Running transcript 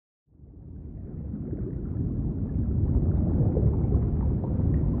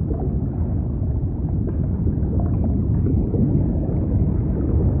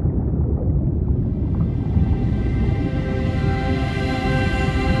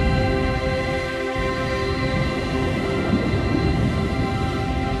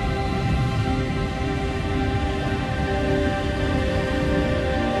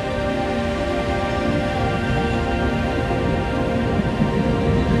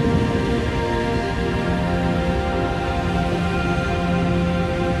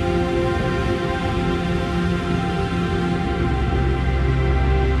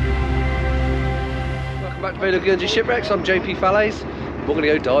of Guernsey Shipwrecks. I'm JP Falaise. We're going to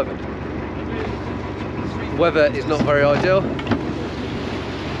go diving. The weather is not very ideal.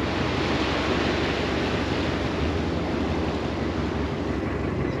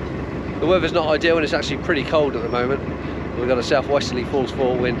 The weather's not ideal and it's actually pretty cold at the moment. We've got a southwesterly force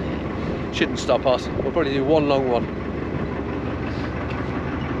 4 wind. Shouldn't stop us. We'll probably do one long one.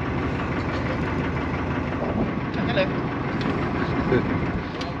 Hello.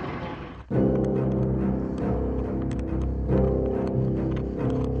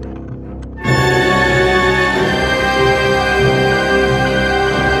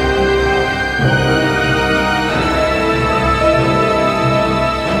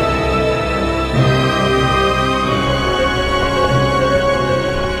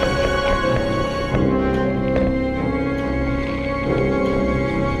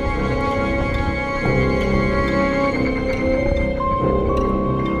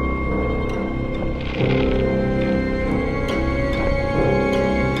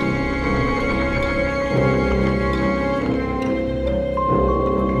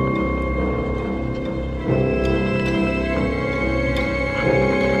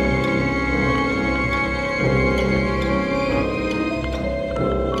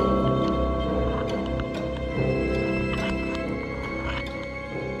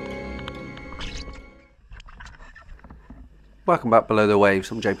 Welcome back below the waves.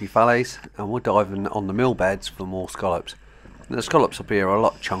 I'm JP Falaise and we're diving on the Mearl beds for more scallops. And the scallops up here are a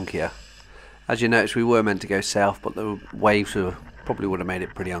lot chunkier. As you notice, we were meant to go south, but the waves probably would have made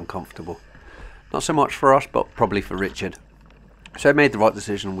it pretty uncomfortable. Not so much for us, but probably for Richard. So I made the right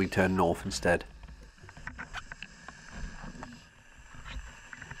decision and we turned north instead.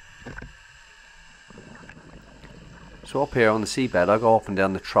 So up here on the seabed, I go up and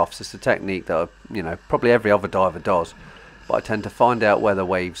down the troughs. It's a technique that probably every other diver does. But I tend to find out where the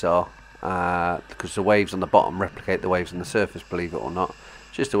waves are, because the waves on the bottom replicate the waves on the surface, believe it or not.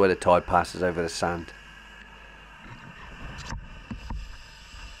 Just the way the tide passes over the sand.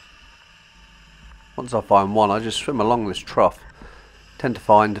 Once I find one, I just swim along this trough. Tend to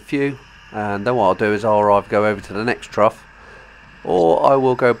find a few, and then what I'll do is I'll either go over to the next trough, or I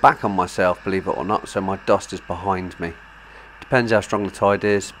will go back on myself, believe it or not, so my dust is behind me. Depends how strong the tide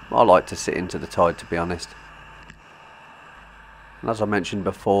is. I like to sit into the tide, to be honest. And as I mentioned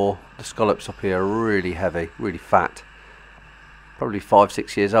before, the scallops up here are really heavy, really fat. Probably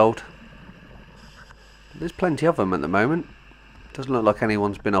 5-6 years old. There's plenty of them at the moment. Doesn't look like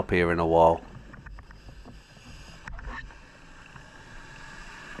anyone's been up here in a while.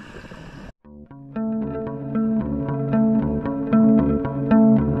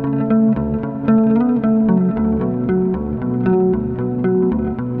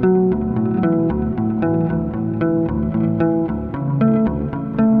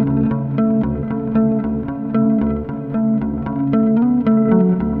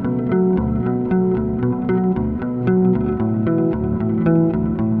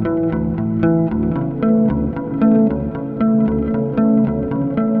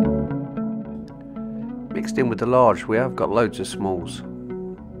 Mixed in with the large, we have got loads of smalls.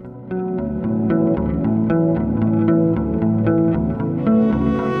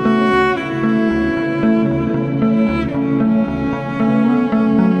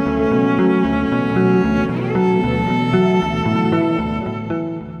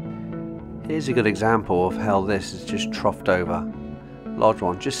 Here's a good example of how this is just troughed over. Large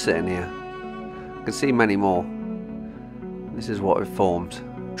one just sitting here. I can see many more. This is what it formed,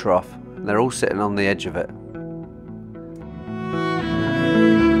 trough. They're all sitting on the edge of it.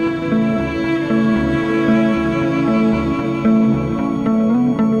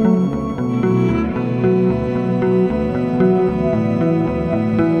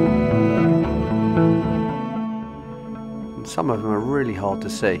 And some of them are really hard to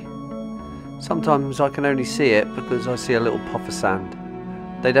see. Sometimes I can only see it because I see a little puff of sand.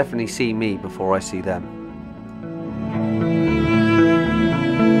 They definitely see me before I see them.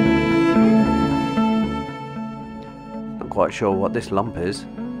 Quite sure what this lump is.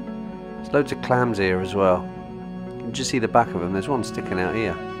 There's loads of clams here as well. You can just see the back of them. There's one sticking out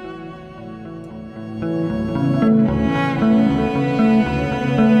here.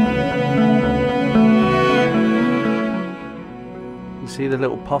 You see the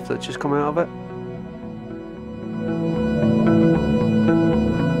little puff that's just come out of it?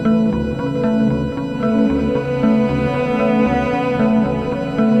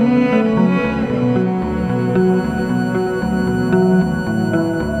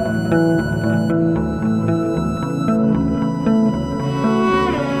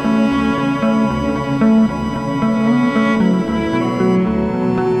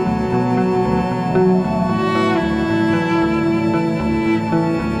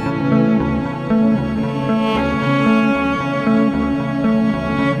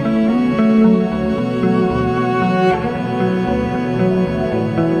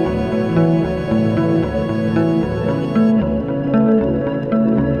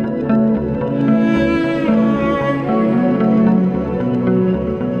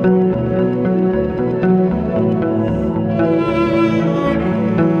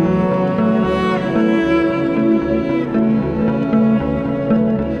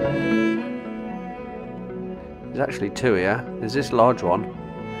 actually two here. There's this large one.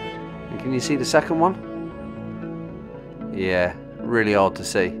 And can you see the second one? Yeah, really hard to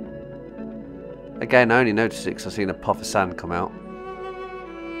see. Again, I only noticed it because I've seen a puff of sand come out.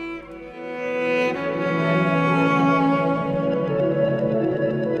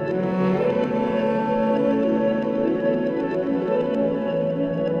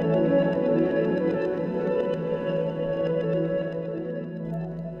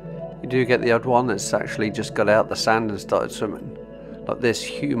 You do get the odd one that's actually just got out the sand and started swimming. Like this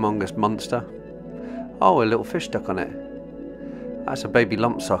humongous monster. Oh, a little fish stuck on it. That's a baby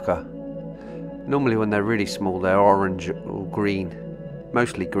lumpsucker. Normally when they're really small they're orange or green.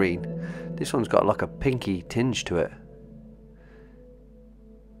 Mostly green. This one's got like a pinky tinge to it.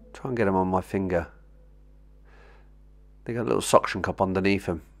 Try and get them on my finger. They got a little suction cup underneath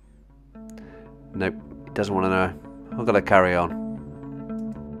them. Nope, he doesn't want to know. I've got to carry on.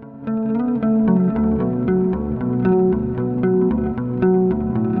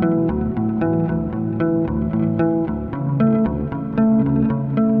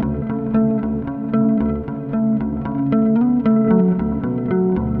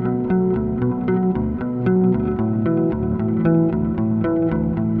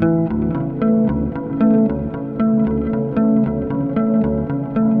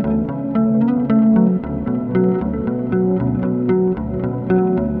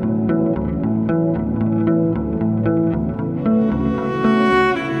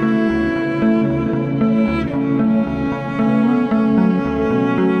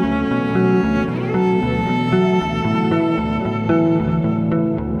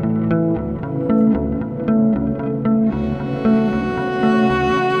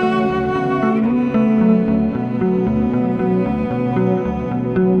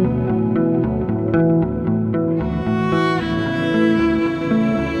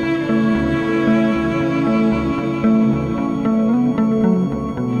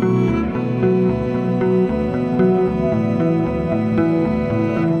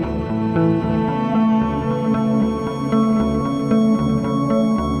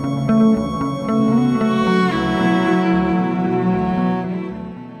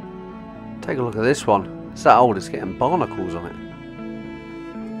 Take a look at this one. It's that old, it's getting barnacles on it.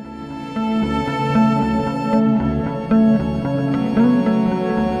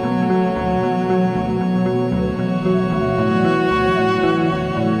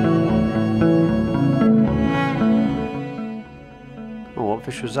 Oh, what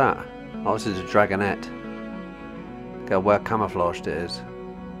fish was that? Oh, this is a dragonette. Look how well camouflaged it is.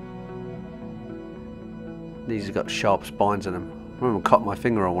 These have got sharp spines in them. I remember cutting my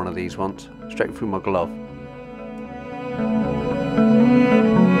finger on one of these once, straight through my glove.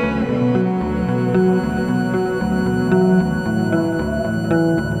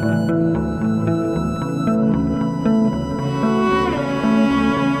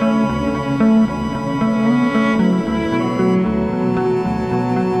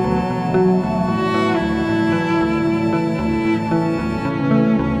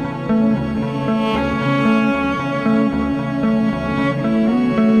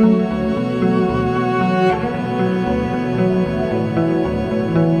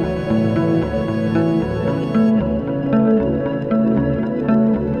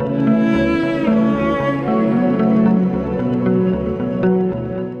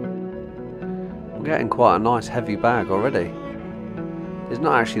 Getting quite a nice heavy bag already. There's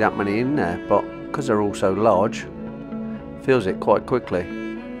not actually that many in there, but because they're all so large, fills it quite quickly.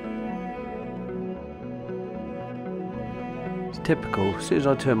 It's typical, as soon as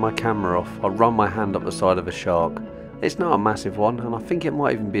I turn my camera off, I run my hand up the side of a shark. It's not a massive one, and I think it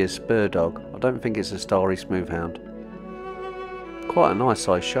might even be a spur dog. I don't think it's a starry smoothhound. Quite a nice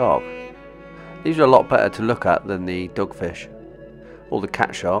sized shark. These are a lot better to look at than the dogfish, or the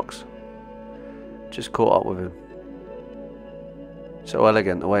cat sharks. Just caught up with him. So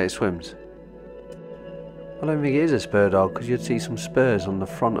elegant the way it swims. I don't think it is a spur dog because you'd see some spurs on the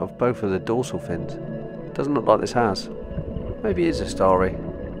front of both of the dorsal fins. Doesn't look like this has. Maybe it is a starry.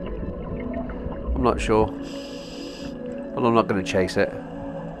 I'm not sure. Well, I'm not going to chase it.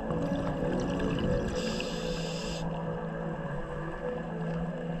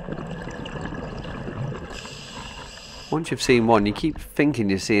 Once you've seen one, you keep thinking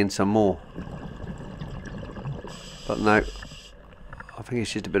you're seeing some more. But no, I think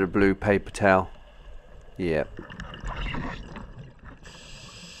it's just a bit of blue paper towel. Yep.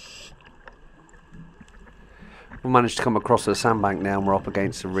 We managed to come across the sandbank now and we're up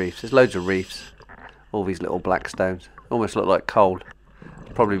against the reefs. There's loads of reefs. All these little black stones. Almost look like coal.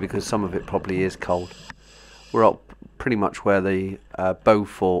 Probably because some of it probably is coal. We're up pretty much where the bow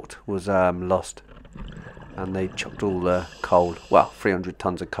fort was lost. and they chucked all the coal, well, 300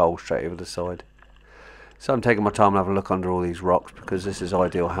 tons of coal straight over the side. So I'm taking my time and have a look under all these rocks, because this is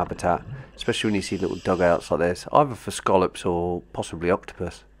ideal habitat, especially when you see little dugouts like this, either for scallops or possibly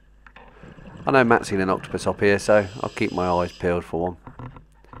octopus. I know Matt's seen an octopus up here, so I'll keep my eyes peeled for one.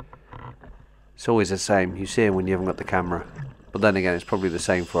 It's always the same, you see him when you haven't got the camera, but then again it's probably the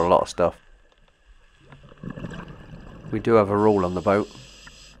same for a lot of stuff. We do have a rule on the boat: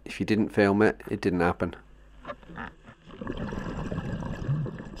 if you didn't film it, it didn't happen.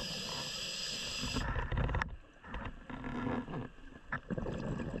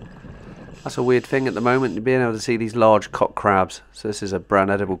 That's a weird thing at the moment, being able to see these large cock crabs. So this is a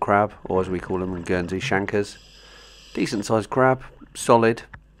brown edible crab, or as we call them in Guernsey, shankers. Decent sized crab, solid,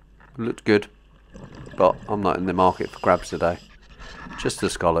 looked good, but I'm not in the market for crabs today, just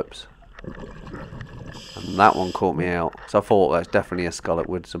the scallops. And that one caught me out, so I thought that's definitely a scallop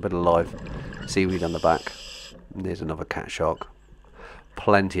with a bit of live seaweed on the back. And there's another cat shark.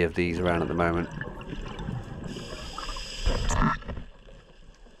 Plenty of these around at the moment.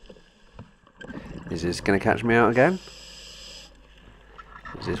 Is this going to catch me out again?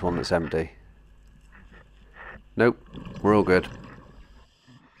 Is this one that's empty? Nope, we're all good.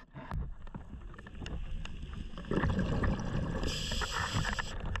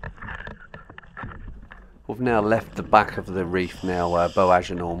 We've now left the back of the reef now,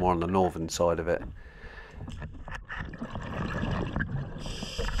 Bailiwick, more on the northern side of it.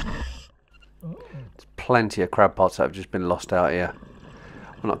 There's plenty of crab pots that have just been lost out here.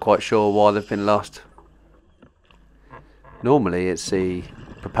 I'm not quite sure why they've been lost. Normally it's the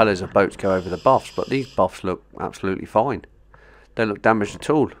propellers of boats go over the buffs, but these buffs look absolutely fine. Don't look damaged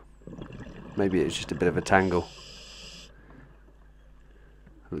at all. Maybe it's just a bit of a tangle.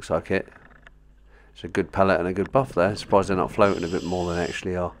 Looks like it. It's a good pellet and a good buff there. Surprised they're not floating a bit more than they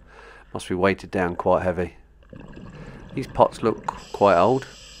actually are. Must be weighted down quite heavy. These pots look quite old.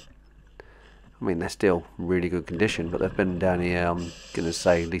 I mean, they're still really good condition, but they've been down here, I'm going to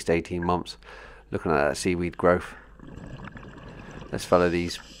say, at least 18 months, looking at that seaweed growth. Let's follow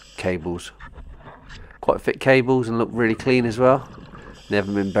these cables. Quite thick cables and look really clean as well. They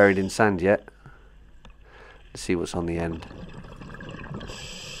haven't been buried in sand yet. Let's see what's on the end.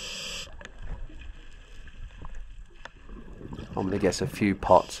 I'm going to guess a few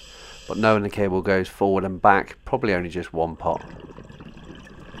pots, but knowing the cable goes forward and back, probably only just one pot.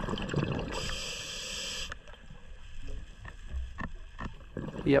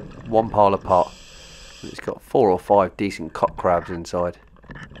 Yep, one pile of pot. It's got 4 or 5 decent cock crabs inside.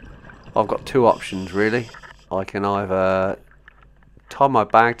 I've got two options really. I can either tie my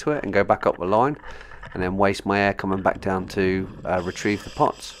bag to it and go back up the line and then waste my air coming back down to retrieve the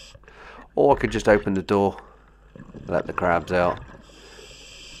pots, or I could just open the door, let the crabs out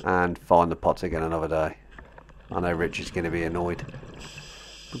and find the pots again another day. I know Rich is going to be annoyed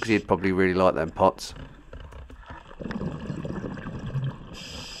because he'd probably really like them pots.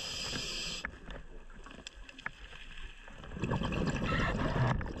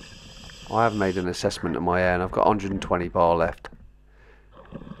 I have made an assessment of my air and I've got 120 bar left.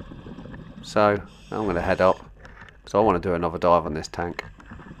 So I'm going to head up because I want to do another dive on this tank.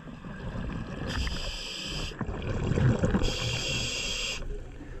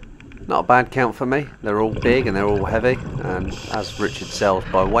 Not a bad count for me. They're all big and they're all heavy, and as Richard sells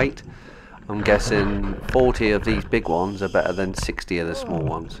by weight, I'm guessing 40 of these big ones are better than 60 of the small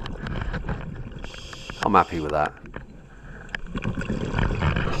ones. I'm happy with that.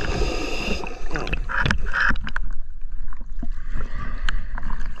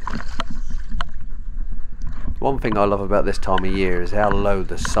 One thing I love about this time of year is how low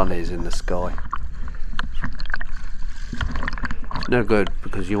the sun is in the sky. It's no good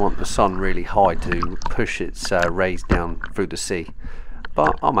because you want the sun really high to push its rays down through the sea.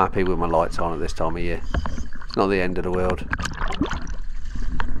 But I'm happy with my lights on at this time of year. It's not the end of the world.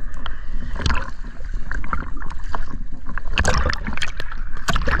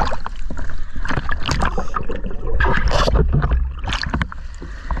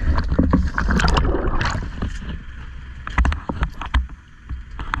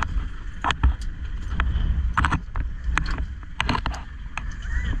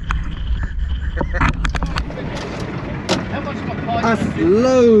 That's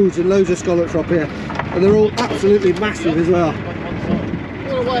loads and loads of scallops up here, and they're all absolutely massive as well.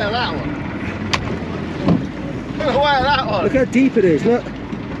 Look away at that one. Look away at that one. Look how deep it is, look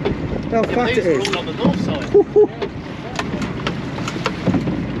how fat it is. These are all on the north side.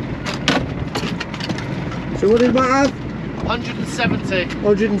 So what did Matt have? 170.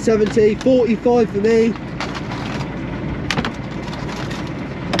 170, 45 for me.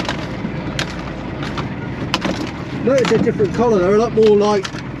 Notice a different colour. They're a lot more like,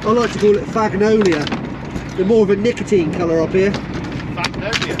 I like to call it Fagnolia. They're more of a nicotine colour up here.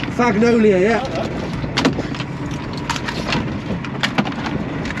 Magnolia. Fagnolia, yeah.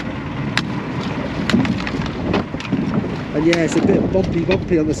 And yeah, it's a bit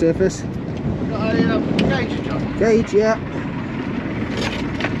bumpy on the surface. Got a gauge, John. Gauge, yeah.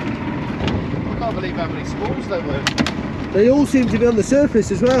 I can't believe how many schools there were. They all seem to be on the surface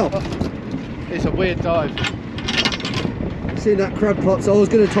as well. It's a weird dive. Seeing that crab pot, so I was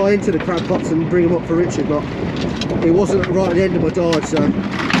going to tie into the crab pots and bring them up for Richard, but it wasn't right at the end of my dive, so.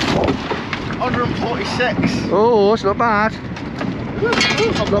 146. Oh, it's not bad.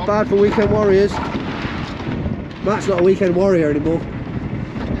 Not bad for weekend warriors. Matt's not a weekend warrior anymore.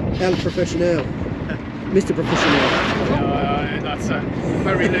 El Professional. Mr. Professional. That's a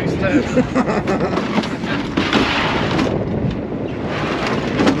very loose term.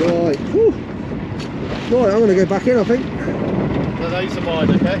 Right. Whew. Right, I'm going to go back in, I think. So those are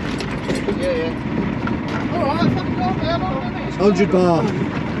mine, okay? Yeah. Alright, fucking go there, 100 bar.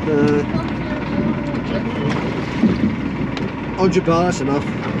 100 bar, that's enough.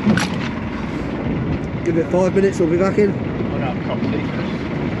 Give it 5 minutes, we'll be back in. I'll have a cup of tea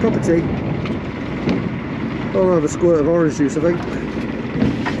first. Cup of tea. I'll have a squirt of orange juice, I think.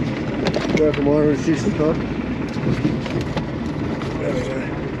 Go for my orange juice this time. There we go.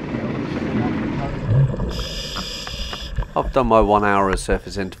 I've done my 1 hour of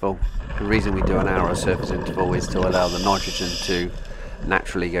surface interval. The reason we do an hour of surface interval is to allow the nitrogen to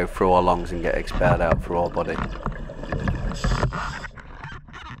naturally go through our lungs and get expelled out through our body.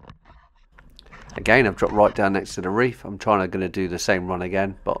 Again, I've dropped right down next to the reef. I'm going to do the same run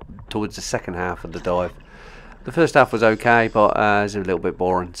again, but towards the second half of the dive. The first half was okay, but it's a little bit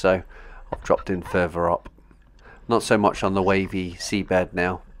boring, so I've dropped in further up. Not so much on the wavy seabed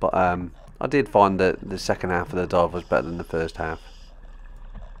now, but I did find that the second half of the dive was better than the first half.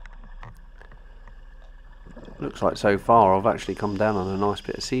 Looks like so far I've actually come down on a nice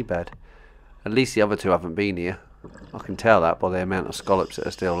bit of seabed. At least the other two haven't been here. I can tell that by the amount of scallops that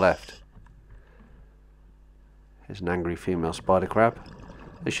are still left. There's an angry female spider crab.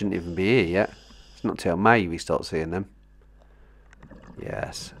 They shouldn't even be here yet. It's not till May we start seeing them.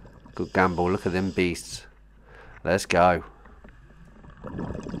 Yes, good gamble. Look at them beasts. Let's go.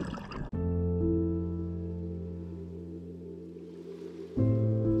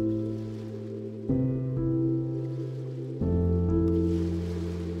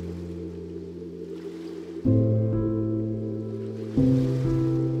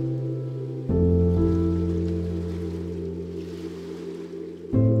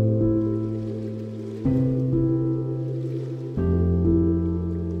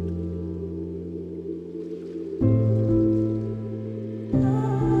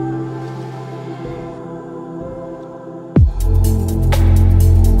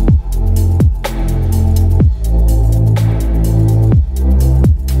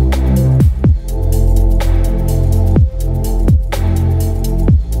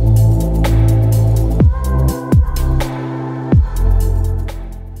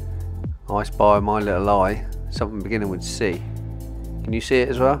 I spy my little eye something beginning with C. Can you see it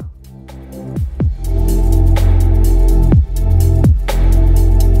as well?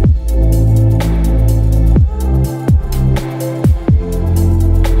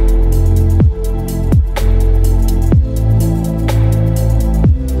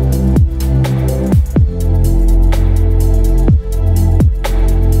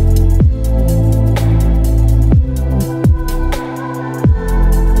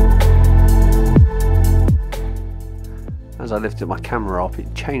 As I lifted my camera up,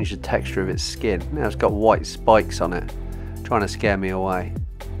 it changed the texture of its skin. Now it's got white spikes on it, trying to scare me away.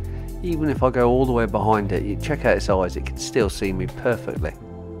 Even if I go all the way behind it, you check out its eyes, it can still see me perfectly.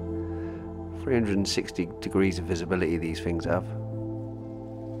 360 degrees of visibility these things have.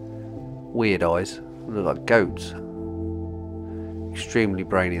 Weird eyes, look like goats. Extremely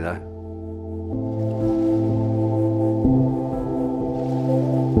brainy though.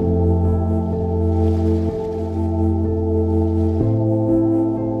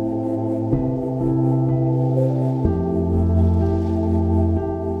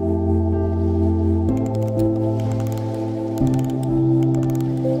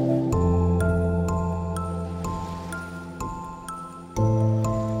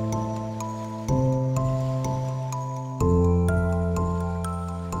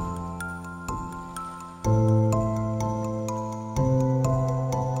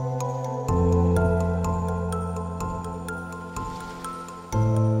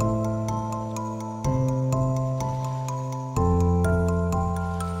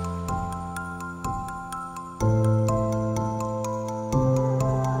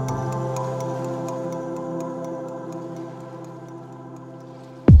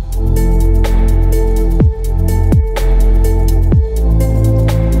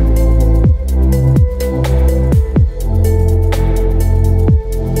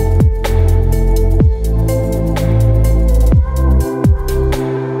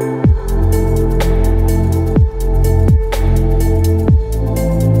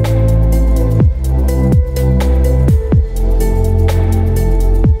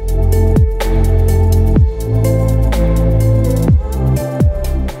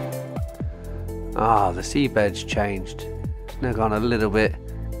 seabed's changed. It's now gone a little bit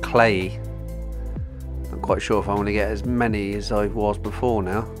clayey. Not quite sure if I'm going to get as many as I was before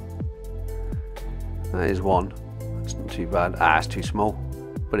now. That is one. That's not too bad. Ah, it's too small.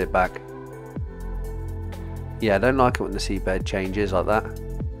 Put it back. Yeah, I don't like it when the seabed changes like that. I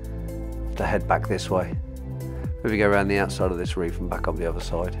have to head back this way. Maybe go around the outside of this reef and back up the other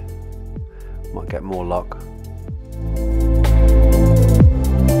side. Might get more luck.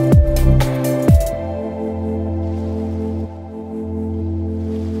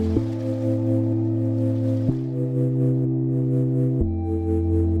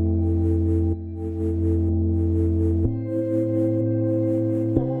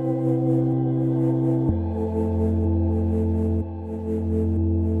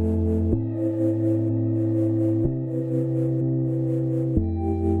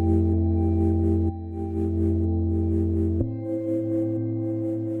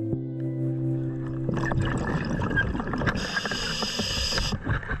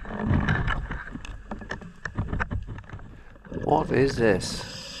 What is this?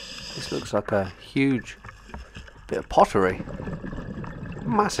 This looks like a huge bit of pottery.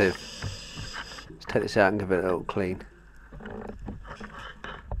 Massive. Let's take this out and give it a little clean.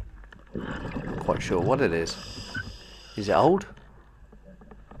 Not quite sure what it is. Is it old?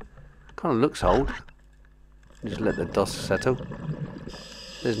 Kind of looks old. Just let the dust settle.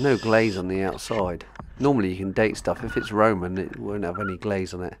 There's no glaze on the outside. Normally you can date stuff. If it's Roman, it won't have any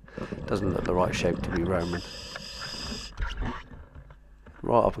glaze on it. Doesn't look the right shape to be Roman.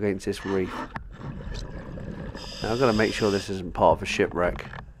 Right up against this reef. Now I've got to make sure this isn't part of a shipwreck.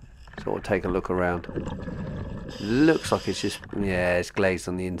 So I'll take a look around. Looks like it's just, yeah, it's glazed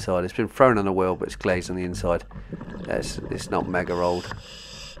on the inside. It's been thrown on a wheel, but it's glazed on the inside. It's not mega old.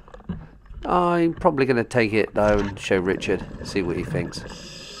 I'm probably going to take it though and show Richard, see what he thinks.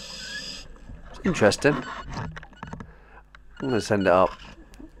 It's interesting. I'm going to send it up.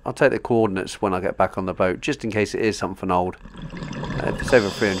 I'll take the coordinates when I get back on the boat, just in case it is something old. If it's over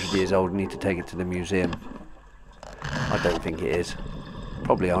 300 years old, I need to take it to the museum. I don't think it is.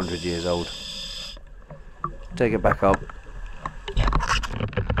 Probably 100 years old. Take it back up.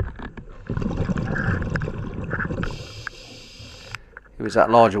 If it was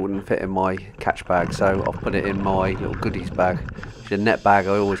that large, it wouldn't fit in my catch bag, so I'll put it in my little goodies bag. It's a net bag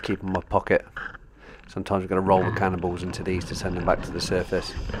I always keep in my pocket. Sometimes we're going to roll the cannonballs into these to send them back to the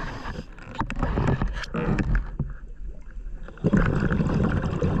surface.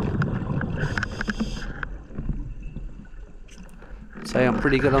 Say I'm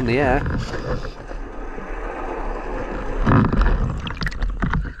pretty good on the air.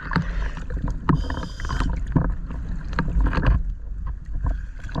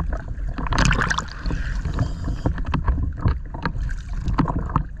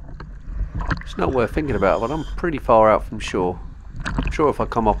 It's not worth thinking about, but I'm pretty far out from shore. I'm sure if I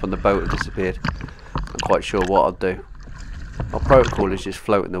come up and the boat had disappeared, I'm quite sure what I'd do. My protocol is just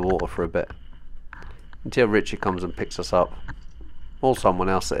float in the water for a bit until Richard comes and picks us up, or someone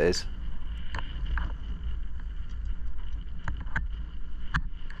else that is.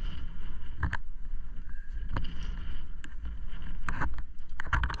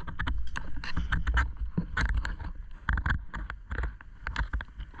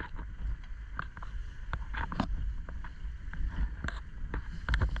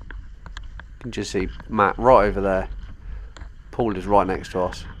 You can just see Matt right over there. Paul is right next to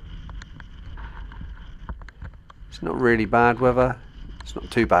us. It's not really bad weather. It's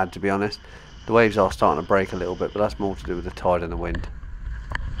not too bad, to be honest. The waves are starting to break a little bit, but that's more to do with the tide and the wind.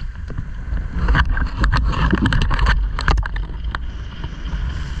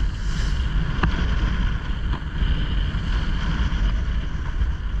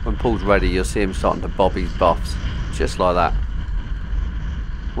 When Paul's ready, you'll see him starting to bob his buffs, just like that.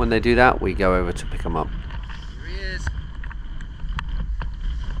 When they do that, we go over to pick them up. Here he is.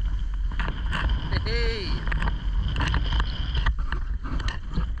 Hey.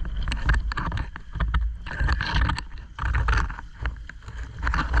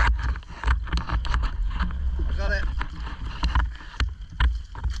 I got it.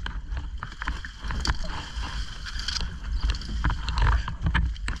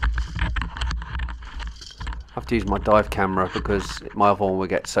 I have to use my dive camera because my other one will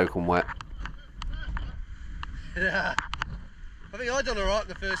get soaking wet. Yeah. I think I done alright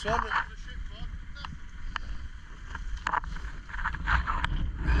the first one.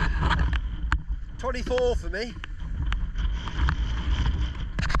 24 for me.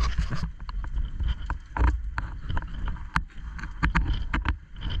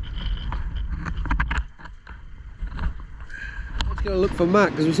 I'm just going to look for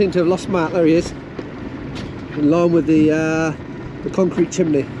Matt because we seem to have lost Matt. There he is. in line with the concrete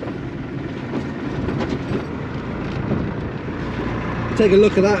chimney. Take a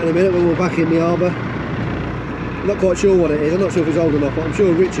look at that in a minute when we're back in the harbour. I'm not quite sure what it is. I'm not sure if it's old enough, but I'm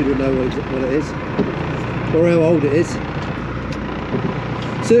sure Richard will know what it is, or how old it is.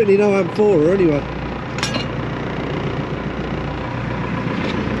 Certainly no amphora anyway.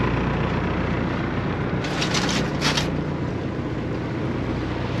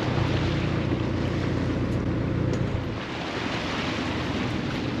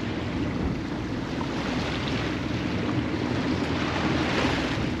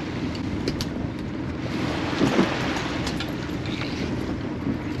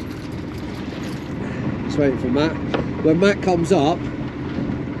 Just waiting for Matt. When Matt comes up,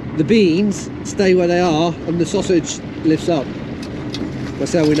 the beans stay where they are and the sausage lifts up.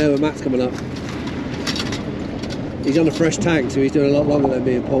 That's how we know when Matt's coming up. He's on a fresh tank, so he's doing a lot longer than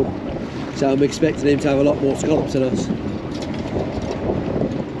me and Paul. So I'm expecting him to have a lot more scallops than us.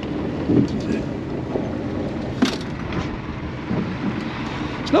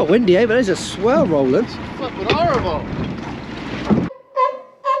 It's not windy, eh? But there's a swell rolling. It's flipping horrible.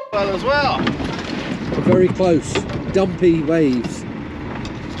 Well, as well. Very close, dumpy waves.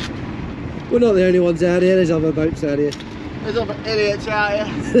 We're not the only ones out here, there's other boats out here. There's other idiots out here.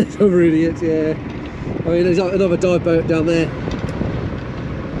 There's other idiots, yeah. I mean, there's another dive boat down there.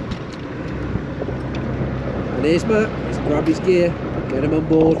 And here's Matt, let's grab his gear, get him on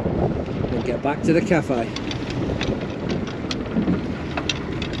board, and get back to the cafe.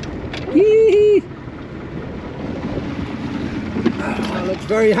 Yee! That looks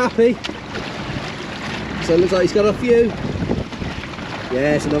very happy. So it looks like he's got a few.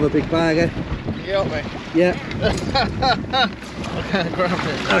 Yeah, it's another big bagger. You got me? Yeah. I can't grab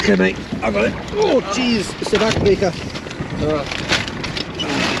it. Okay, mate. I got it. Oh, jeez. It's the back beaker.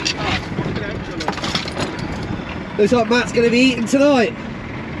 Looks like Matt's going to be eating tonight.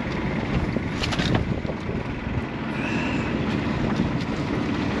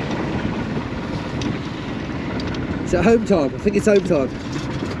 Is it home time? I think it's home time.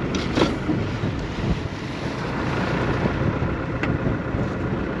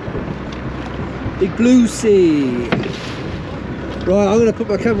 Big blue sea. Right, I'm going to put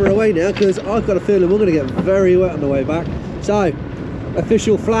my camera away now because I've got a feeling we're going to get very wet on the way back. So,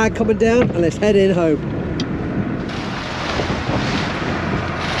 official flag coming down and let's head in home.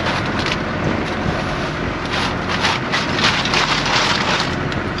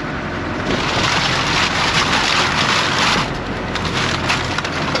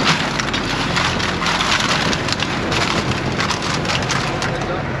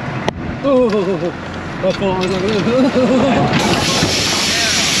 Oh, I thought I was like,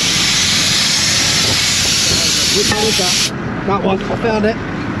 which one is that? That one, I found it.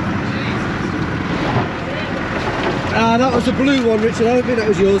 Ah, that was the blue one, Richard. I don't think that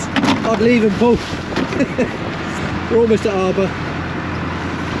was yours. I'd leave them both. We're almost at harbour.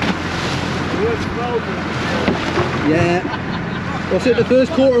 Yeah. Well, I think the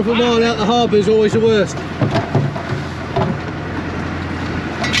first quarter of a mile out the harbour is always the worst.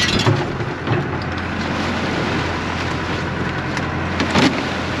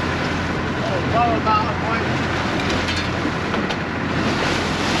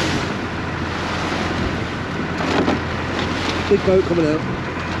 Big boat coming out.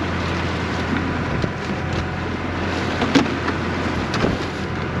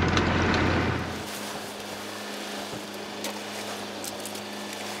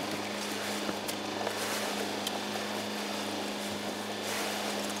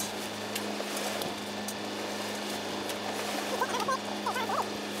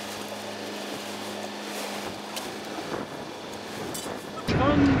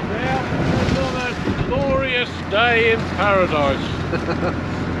 Another glorious day in paradise.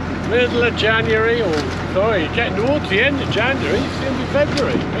 Middle of January, or sorry, getting towards the end of January, it's going to be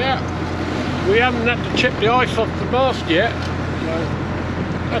February. Yeah. We haven't had to chip the ice off the mast yet, so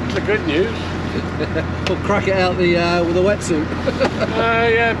that's the good news. We'll crack it out with a wetsuit.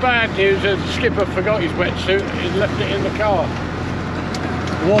 Yeah, bad news is the skipper forgot his wetsuit, he left it in the car.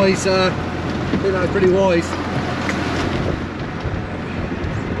 Wise, I think that was pretty wise.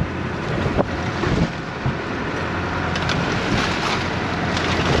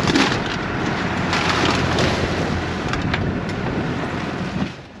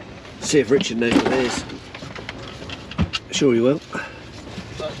 See if Richard knows what it is. Sure he will.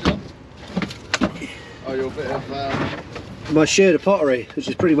 Oh, you're a bit of My share of pottery, which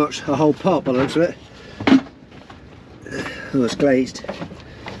is pretty much a whole pot by the looks of it. Oh, it's glazed.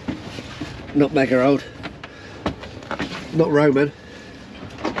 Not mega old. Not Roman.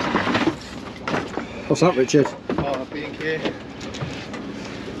 What's that, Richard? Oh, being here.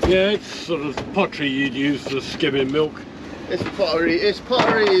 Yeah, it's sort of pottery you'd use for skimming milk. It's pottery. It's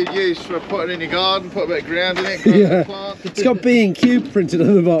pottery you'd use for putting in your garden. Put a bit of ground in it. Yeah. Plant. It's got B&Q printed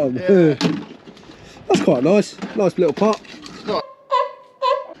on the bottom. Yeah. That's quite nice. Nice little pot. It's not.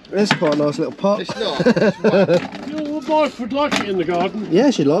 That's quite a nice little pot. It's not. It's white. Your wife would like it in the garden.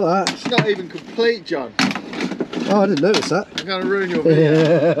 Yeah, she'd like that. It's not even complete, John. Oh, I didn't notice that. I'm going to ruin your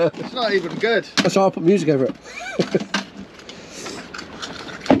video. It's not even good. That's why I'll put music over it.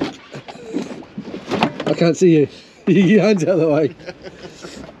 I can't see you. Your hands out of the way.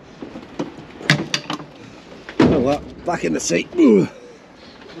 Oh, that. Back in the seat. Ooh.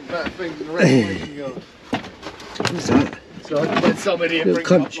 Some better things than the recreation yard. What's that? So I can get somebody and Little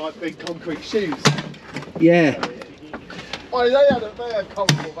bring conch. up my big concrete shoes. Yeah. Oh, they had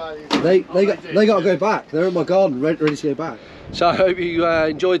comfortable value. They got to go back. They're in my garden, ready to go back. So I hope you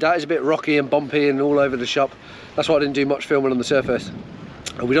enjoyed that. It's a bit rocky and bumpy and all over the shop. That's why I didn't do much filming on the surface.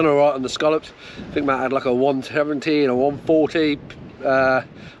 And we done alright on the scallops. I think Matt had like a 170 and a 140,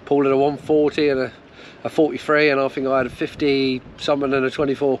 Paul had a 140 and a 43, and I think I had a 50 something and a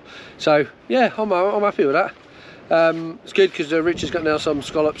 24. So yeah, I'm happy with that. It's good because Richard's got now some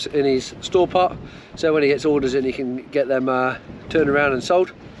scallops in his store pot, so when he gets orders in he can get them turned around and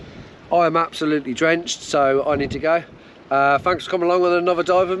sold. I am absolutely drenched, so I need to go. Thanks for coming along on another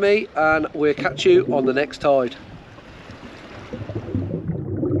dive with me, and we'll catch you on the next tide.